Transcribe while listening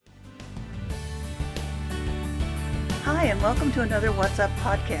Hi, and welcome to another What's Up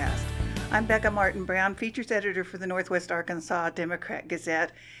podcast. I'm Becca Martin-Brown, Features Editor for the Northwest Arkansas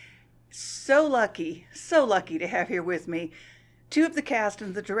Democrat-Gazette. So lucky to have here with me two of the cast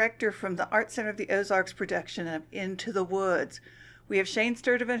and the director from the Art Center of the Ozarks production of Into the Woods. We have Shane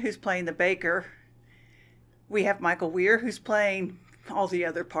Sturdivant, who's playing the baker. We have Michael Weir, who's playing all the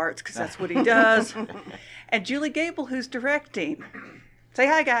other parts, because that's what he does. And Julie Gabel, who's directing. Say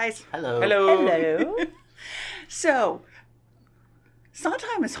hi, guys. Hello. Hello. So,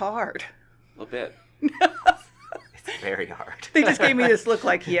 Sondheim is hard. A little bit. It's very hard. They just gave me this look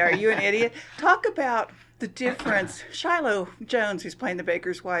like, yeah, are you an idiot? Talk about the difference. Shiloh Jones, who's playing the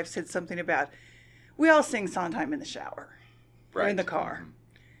baker's wife, said something about, we all sing Sondheim in the shower or in the car. Mm-hmm.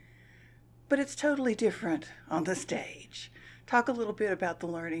 But it's totally different on the stage. Talk a little bit about the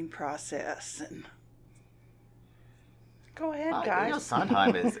learning process. And go ahead, guys.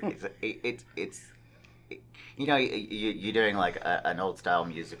 Sondheim is you're doing like an old style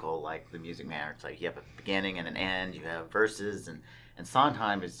musical, like The Music Man. It's like you have a beginning and an end, you have verses, and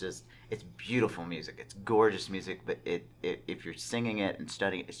Sondheim is just, it's beautiful music. It's gorgeous music, but if you're singing it and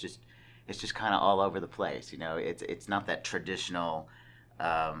studying it, it's just kind of all over the place. You know, it's not that traditional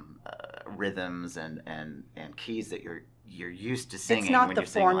rhythms and keys that you're used to singing. It's not when the you're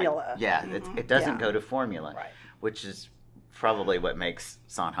singing formula. It doesn't go to formula, right. Which is probably what makes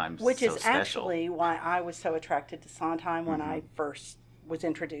Sondheim Which so is special. Actually why I was so attracted to Sondheim when I first was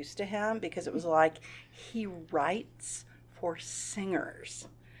introduced to him, because it was like he writes for singers,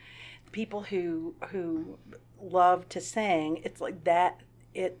 people who love to sing. It's like that.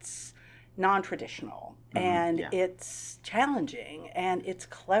 It's non-traditional and it's challenging and it's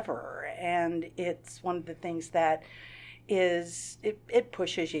clever, and it's one of the things that is it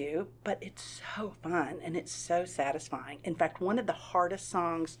pushes you, but it's so fun and it's so satisfying. In fact, one of the hardest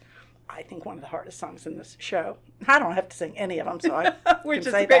songs in this show, I don't have to sing any of them, so I which can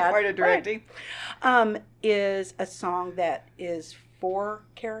is say a great that. part of directing. Right. Is a song that is 4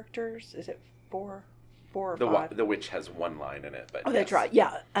 characters. Is it four or five? The witch has one line in it, but that's right.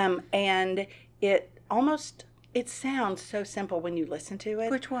 Yeah. And it sounds so simple when you listen to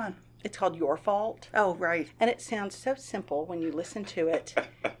it. Which one? It's called Your Fault. Oh, right. And it sounds so simple when you listen to it.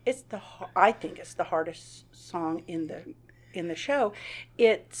 I think it's the hardest song in the show.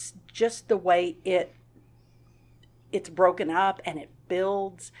 It's just the way it's broken up and it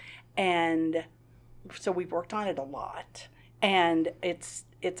builds, and so we've worked on it a lot. And it's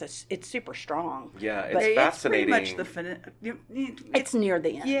super strong. Yeah, it's fascinating. It's pretty much it's near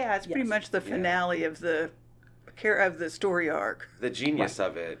the end. Yeah, it's pretty much the finale of the story arc. The genius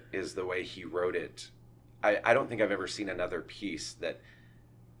of it is the way he wrote it. I don't think I've ever seen another piece that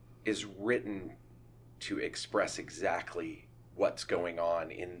is written to express exactly what's going on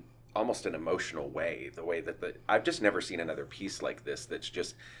in almost an emotional way. The way that I've just never seen another piece like this that's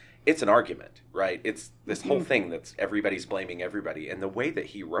just, it's an argument, right? It's this whole thing that's everybody's blaming everybody. And the way that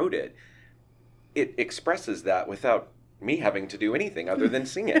he wrote it, it expresses that without me having to do anything other than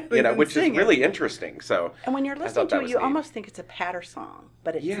sing it, which is really interesting. So, and when you're listening to it, you almost think it's a patter song,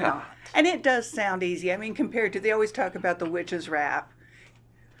 but it's not. And it does sound easy. I mean, compared to, they always talk about the witch's rap,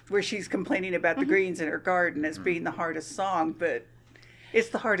 where she's complaining about the greens in her garden as being the hardest song, but it's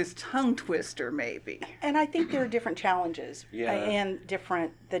the hardest tongue twister, maybe. And I think there are different challenges and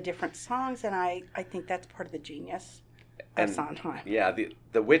the different songs, and I think that's part of the genius of Sondheim. Yeah,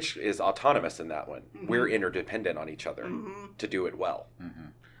 the witch is autonomous in that one. We're interdependent on each other to do it well.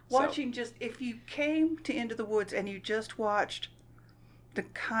 Watching if you came to Into the Woods and you just watched the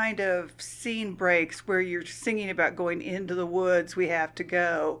kind of scene breaks where you're singing about going into the woods, we have to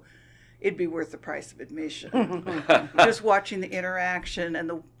go, it'd be worth the price of admission. Just watching the interaction and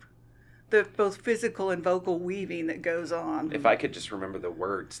the both physical and vocal weaving that goes on. If I could just remember the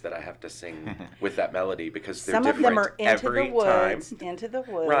words that I have to sing with that melody, because they're some different of them are into every the woods, time. Into the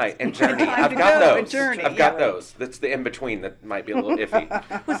woods. Right, and Journey. I've got those. Journey. I've got those. That's the in-between that might be a little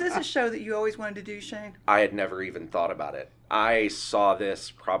iffy. Was this a show that you always wanted to do, Shane? I had never even thought about it. I saw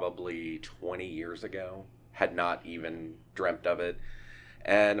this probably 20 years ago, had not even dreamt of it.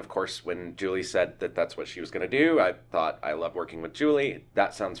 And of course, when Julie said that that's what she was going to do, I thought, I love working with Julie.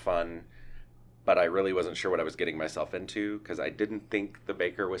 That sounds fun. But I really wasn't sure what I was getting myself into, because I didn't think the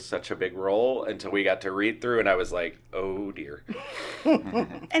baker was such a big role until we got to read through, and I was like, oh dear.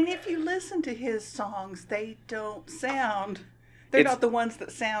 And if you listen to his songs, they don't sound... They're not the ones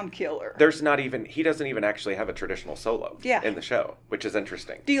that sound killer. He doesn't even actually have a traditional solo in the show, which is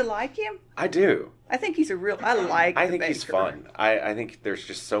interesting. Do you like him? I do. I think he's I think he's fun. I think there's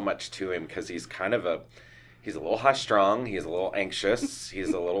just so much to him, because he's kind of he's a little high strung, he's a little anxious, he's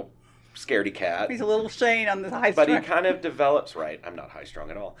a little scaredy cat. He's a little Shane on the high But strung. he kind of develops I'm not high strung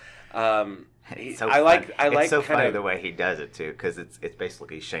at all. It's so I like it's so kind funny of the way he does it too, because it's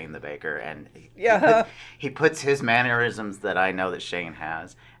basically Shane the baker, and he puts his mannerisms that I know that Shane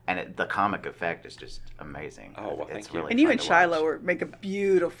has, and the comic effect is just amazing. Oh, well, it's thank you. really And you fun and to Shiloh watch. make a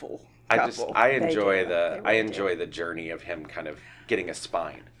beautiful couple. I enjoy They really do. the journey of him kind of getting a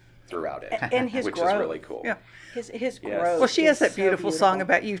spine throughout it, And his which growth. is really cool. Yeah. His Yes. growth. Well, she has is that so beautiful song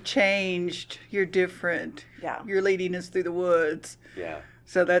about you've changed, you're different, Yeah. you're leading us through the woods. Yeah.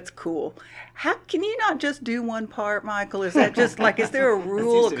 So that's cool. How can you not just do one part, Michael? Is that just like, is there a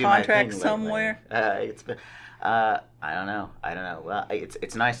rule, Seems a to be my contract thing lately. somewhere? It's been, I don't know. Well,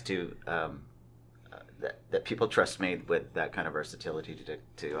 it's nice to that people trust me with that kind of versatility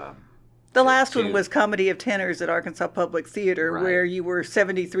to The last to- one was Comedy of Tenors at Arkansas Public Theater, Right. where you were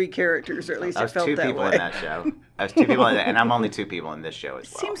 73 characters, or at least I it was felt two that people way. in that show. I was two people in that, and I'm only two people in this show as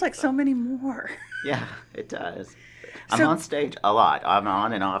well. Seems like so many more. Yeah, it does. I'm So- on stage a lot. I'm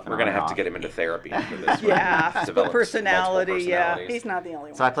on and off. And We're gonna on and have to off. get him into therapy for this. one. Yeah, Develops personality, multiple yeah. personalities. He's not the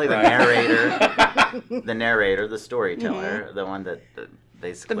only one. So I play the narrator, the storyteller, the one that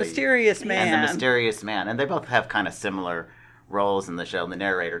basically The mysterious man. and the mysterious man, and they both have kind of similar roles in the show. The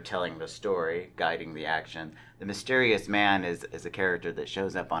narrator telling the story, guiding the action. The mysterious man is a character that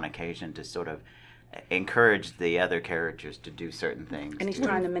shows up on occasion to sort of encourage the other characters to do certain things. And he's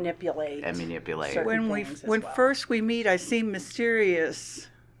trying to manipulate. and manipulate. certain When things as when well. first we meet, I seem mysterious.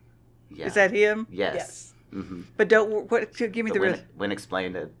 Yeah. Is that him? Yes. Yes. Mm-hmm. But don't what? Give me the. When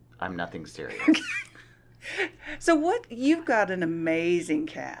explained it, I'm nothing serious. So what? You've got an amazing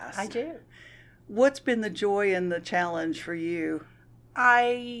cast. I do. What's been the joy and the challenge for you?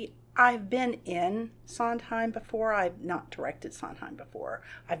 I've been in Sondheim before. I've not directed Sondheim before.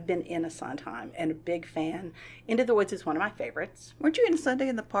 I've been in a Sondheim and a big fan. Into the Woods is one of my favorites. Weren't you in Sunday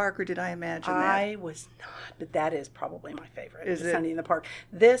in the Park, or did I imagine that? I was not, but that is probably my favorite. Is it? Sunday in the Park?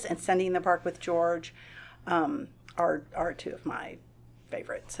 This and Sunday in the Park with George are two of my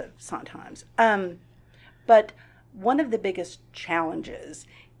favorites of Sondheim's. But one of the biggest challenges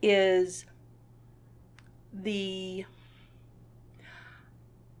is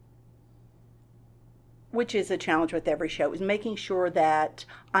which is a challenge with every show, is making sure that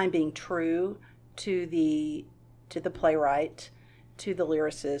I'm being true to the playwright, to the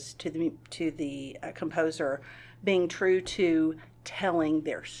lyricist, to the composer, being true to telling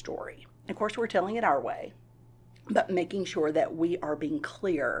their story. Of course, we're telling it our way, but making sure that we are being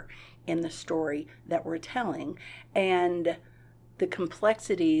clear in the story that we're telling, and the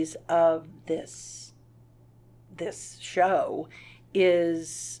complexities of this show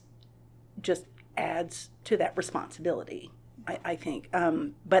is just adds to that responsibility, I think.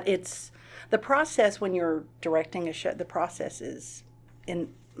 But it's the process when you're directing a show. The process is,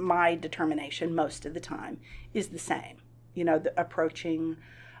 in my determination, most of the time, is the same. You know, approaching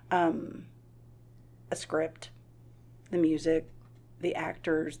a script, the music, the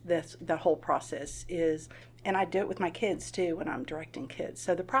actors. The whole process is. And I do it with my kids, too, when I'm directing kids.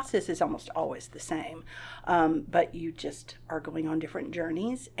 So the process is almost always the same. But you just are going on different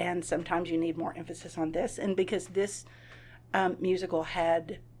journeys. And sometimes you need more emphasis on this. And because this musical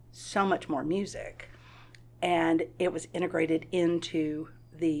had so much more music, and it was integrated into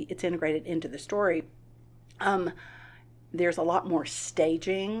the story, there's a lot more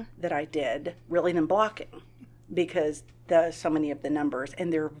staging that I did, really, than blocking. Because so many of the numbers,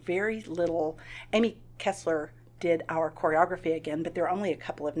 and there are very little. Amy Kessler did our choreography again, but there are only a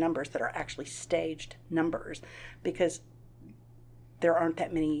couple of numbers that are actually staged numbers, because there aren't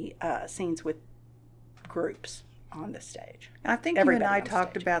that many scenes with groups on the stage. I think Everybody you and I on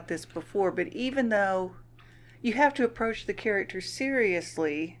talked stage. about this before, but even though you have to approach the characters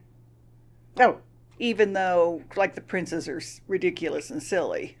seriously, even though, like, the princes are ridiculous and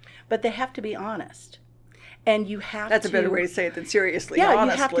silly. But they have to be honest. And you have That's to... a better way to say it than seriously, Yeah,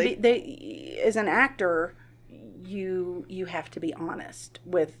 honestly. you have to be... as an actor, you have to be honest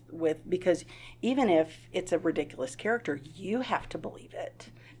with... Because even if it's a ridiculous character, you have to believe it.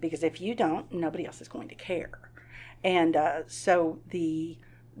 Because if you don't, nobody else is going to care. And so the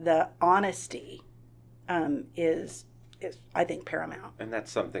honesty is, I think, paramount. And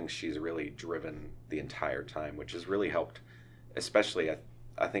that's something she's really driven the entire time, which has really helped, especially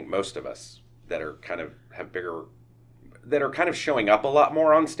I think most of us that are kind of that are kind of showing up a lot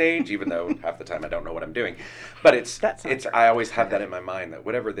more on stage, even though half the time I don't know what I'm doing. But That's not true. I always have that in my mind, that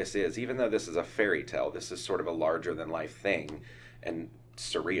whatever this is, even though this is a fairy tale, this is sort of a larger than life thing and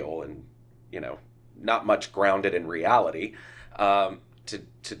surreal and, not much grounded in reality,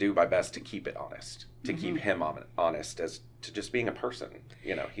 to do my best to keep it honest, to keep him honest as to just being a person.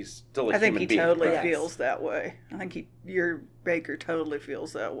 He's still a I think human he being. totally but- feels that way. I think your Baker totally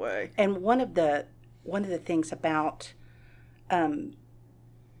feels that way. And one of the things about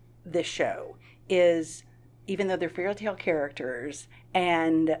this show is, even though they're fairy tale characters,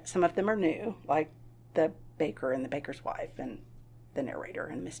 and some of them are new, like the baker and the baker's wife and the narrator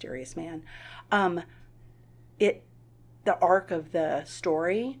and mysterious man, the arc of the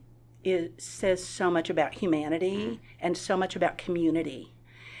story says so much about humanity and so much about community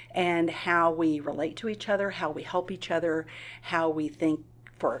and how we relate to each other, how we help each other, how we think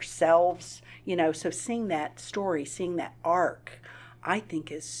for ourselves. So seeing that story, seeing that arc, I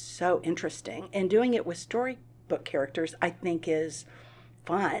think is so interesting. And doing it with storybook characters, I think is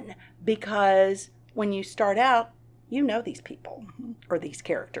fun, because when you start out, you know these people or these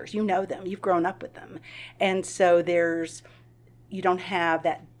characters. You know them. You've grown up with them. And so you don't have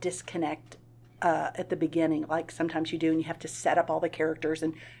that disconnect at the beginning like sometimes you do, and you have to set up all the characters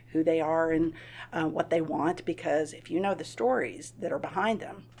and who they are and what they want, because if you know the stories that are behind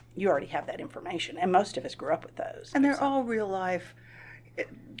them, you already have that information. And most of us grew up with those. And they're all real life.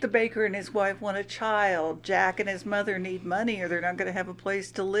 The baker and his wife want a child. Jack and his mother need money or they're not going to have a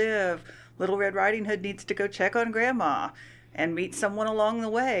place to live. Little Red Riding Hood needs to go check on Grandma and meet someone along the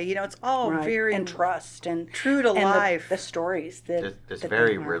way. It's all very... And trust and... True to life. The stories that... There's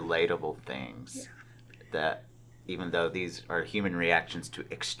very relatable things that, even though these are human reactions to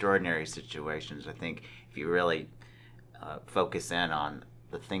extraordinary situations, I think if you really focus in on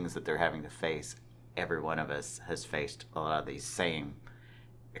the things that they're having to face, every one of us has faced a lot of these same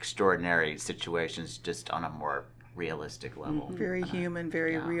extraordinary situations, just on a more realistic level. Very human,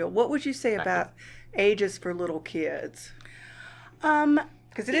 very real. What would you say about ages for little kids?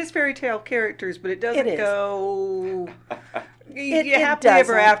 Because it is fairy tale characters, but it doesn't go... Happily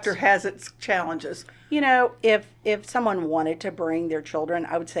Ever After has its challenges. If someone wanted to bring their children,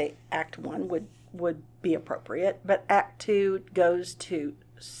 I would say Act 1 would be appropriate. But Act 2 goes to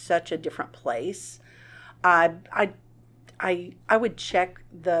such a different place. I would check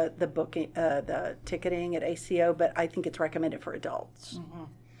the booking, the ticketing at ACO, but I think it's recommended for adults. Mm-hmm.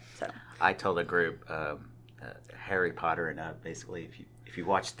 So I told a group, Harry Potter and basically, if you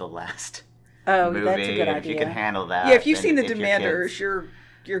watch the last movie, that's a good idea. if you can handle that, yeah, if you've seen the Dementors,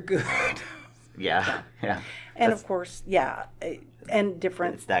 you're good. Yeah. And of course, and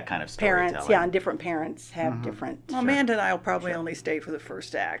different it's that kind of parents, and different parents have different. Well, Amanda and I will probably only stay for the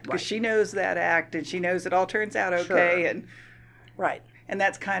first act because she knows that act and she knows it all turns out okay, and and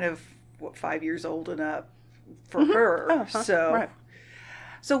that's kind of 5 years old and up for her.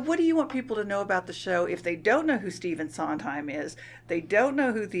 So what do you want people to know about the show if they don't know who Stephen Sondheim is? They don't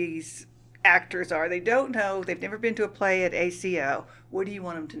know who these actors are. They don't know. They've never been to a play at ACO. What do you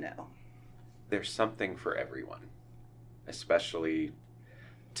want them to know? There's something for everyone. Especially,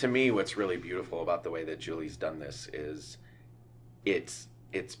 to me, what's really beautiful about the way that Julie's done this is it's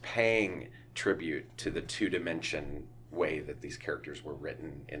paying tribute to the two-dimension way that these characters were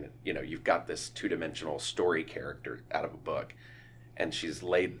written. And you've got this two-dimensional story character out of a book, and she's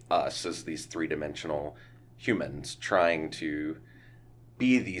laid us as these three-dimensional humans trying to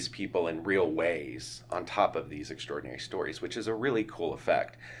be these people in real ways on top of these extraordinary stories, which is a really cool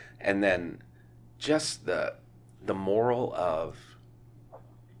effect. And then just the moral of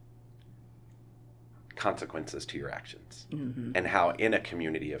consequences to your actions, and how in a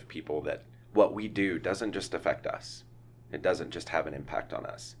community of people that what we do doesn't just affect us. It doesn't just have an impact on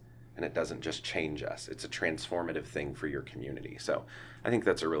us, and it doesn't just change us. It's a transformative thing for your community. So I think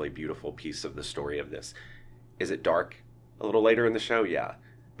that's a really beautiful piece of the story of this. Is it dark a little later in the show? Yeah.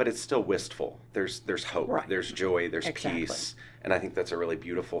 But it's still wistful. There's hope. There's joy. There's peace. And I think that's a really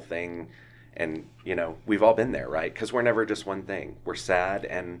beautiful thing. And, we've all been there, right? Because we're never just one thing. We're sad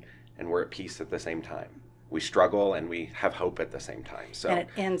and we're at peace at the same time. We struggle and we have hope at the same time. So, and it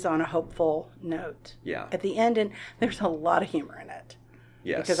ends on a hopeful note. Yeah. At the end, and there's a lot of humor in it.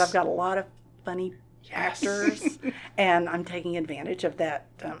 Yes. Because I've got a lot of funny actors, and I'm taking advantage of that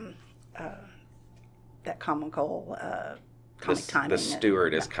comical comic timing. The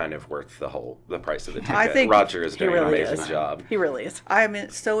steward is kind of worth the price of the ticket. I think Roger is doing really an amazing job. He really is. I'm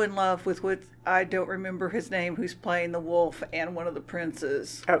so in love with what I don't remember his name, who's playing the wolf and one of the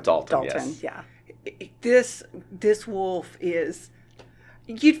princes. Oh, Dalton, yes. Yeah. This wolf is,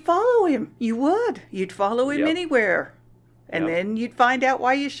 you'd follow him. You would. You'd follow him anywhere. And then you'd find out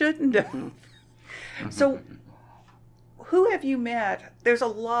why you shouldn't have. So who have you met? There's a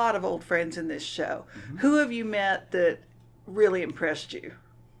lot of old friends in this show. Who have you met that really impressed you?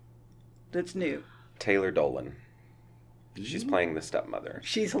 That's new. Taylor Dolan. She's playing the stepmother.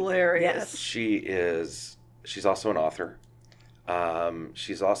 She's hilarious. Yes. She's also an author.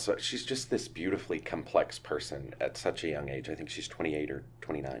 She's just this beautifully complex person at such a young age. I think she's 28 or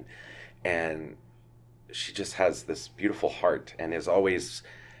 29. And she just has this beautiful heart and is always,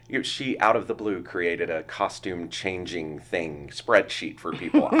 she out of the blue created a costume changing spreadsheet for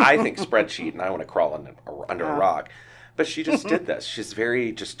people. I think spreadsheet and I want to crawl under a rock. But she just did this. She's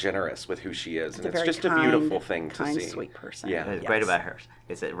very just generous with who she is. And it's just a beautiful thing to see. Sweet person. Yeah. What's great about her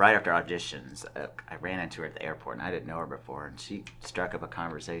is that right after auditions, I ran into her at the airport, and I didn't know her before, and she struck up a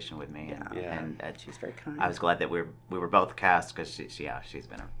conversation with me. And she's very kind. I was glad that we were both cast because she's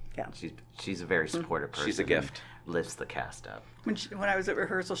been she's a very supportive person. She's a gift. Lifts the cast up. When I was at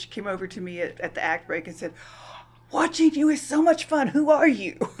rehearsal, she came over to me at the act break and said, "Watching you is so much fun. Who are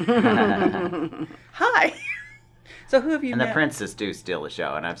you?" Hi. So who have you met? And the princes do steal the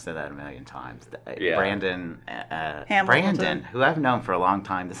show, and I've said that a million times. Yeah. Brandon, who I've known for a long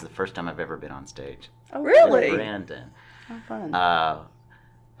time. This is the first time I've ever been on stage. Oh, really? Brandon. How fun.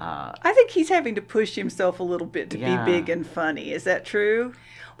 I think he's having to push himself a little bit to be big and funny. Is that true?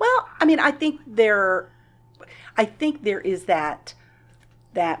 Well, I mean, I think there is that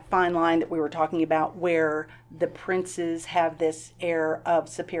fine line that we were talking about where the princes have this air of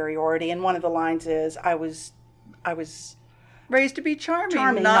superiority, and one of the lines is, I was Raised to be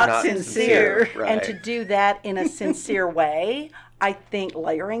charming, not sincere. Right. And to do that in a sincere way, I think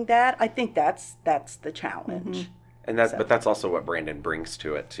layering that, I think that's the challenge. Mm-hmm. And but that's also what Brandon brings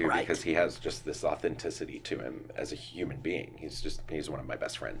to it too, Right. because he has just this authenticity to him as a human being. He's one of my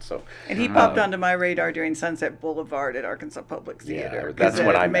best friends. So, And he popped onto my radar during Sunset Boulevard at Arkansas Public Theater. Yeah, that's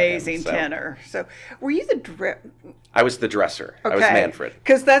when I met him, amazing tenor. So, were you the I was the dresser. Okay. I was Manfred.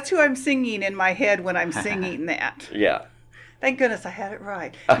 Because that's who I'm singing in my head when I'm singing that. Yeah. Thank goodness I had it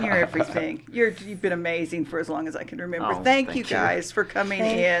right. You're everything. You've been amazing for as long as I can remember. Oh, thank you guys for coming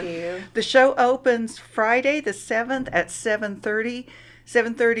Thank in. you. The show opens Friday the 7th at 7:30.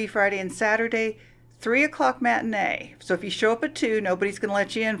 7:30 Friday and Saturday. 3 o'clock matinee. So if you show up at 2, nobody's going to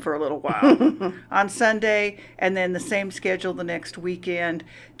let you in for a little while. On Sunday, and then the same schedule the next weekend.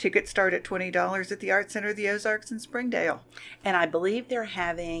 Tickets start at $20 at the Art Center of the Ozarks in Springdale. And I believe they're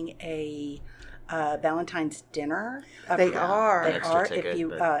having a Valentine's dinner. They are. They Extra are.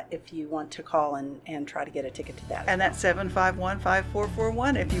 ticket, If you want to call and try to get a ticket to that. And that's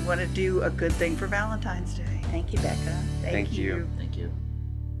 751-5441 if you want to do a good thing for Valentine's Day. Thank you, Becca. Thank you. Thank you.